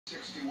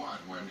61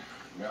 when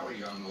Nellie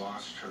Young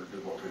lost her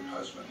devoted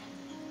husband.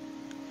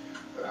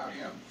 Without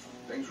him,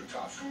 things were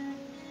tough.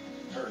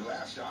 Her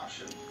last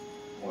option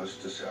was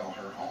to sell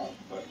her home,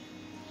 but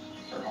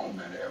her home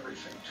meant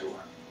everything to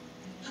her.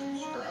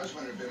 Her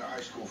husband had been a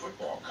high school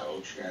football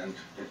coach, and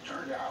it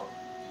turned out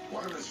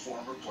one of his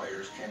former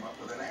players came up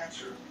with an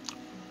answer,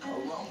 a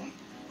loan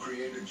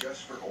created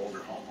just for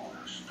older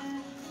homeowners.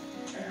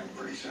 And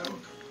pretty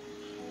soon,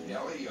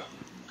 Nellie Young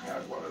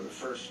had one of the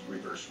first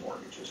reverse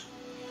mortgages.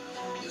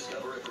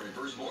 Discover if a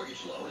reverse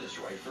mortgage loan is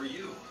right for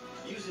you.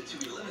 Use it to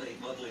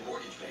eliminate monthly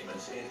mortgage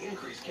payments and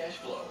increase cash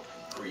flow.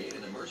 Create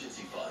an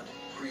emergency fund,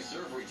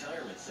 preserve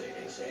retirement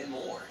savings, and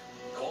more.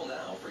 Call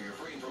now for your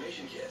free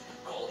information kit.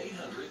 Call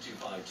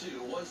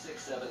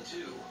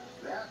 800-252-1672.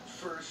 That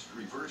first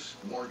reverse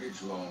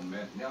mortgage loan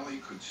meant Nellie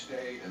could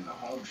stay in the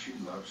home she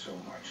loved so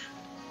much,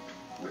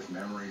 with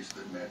memories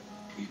that meant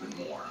even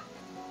more.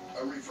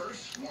 A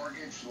reverse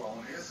mortgage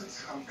loan isn't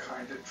some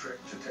kind of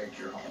trick to take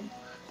your home.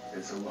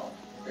 It's a loan,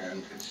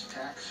 and it's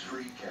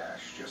tax-free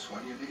cash just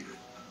when you need it.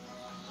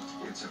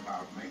 It's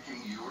about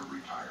making your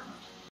retirement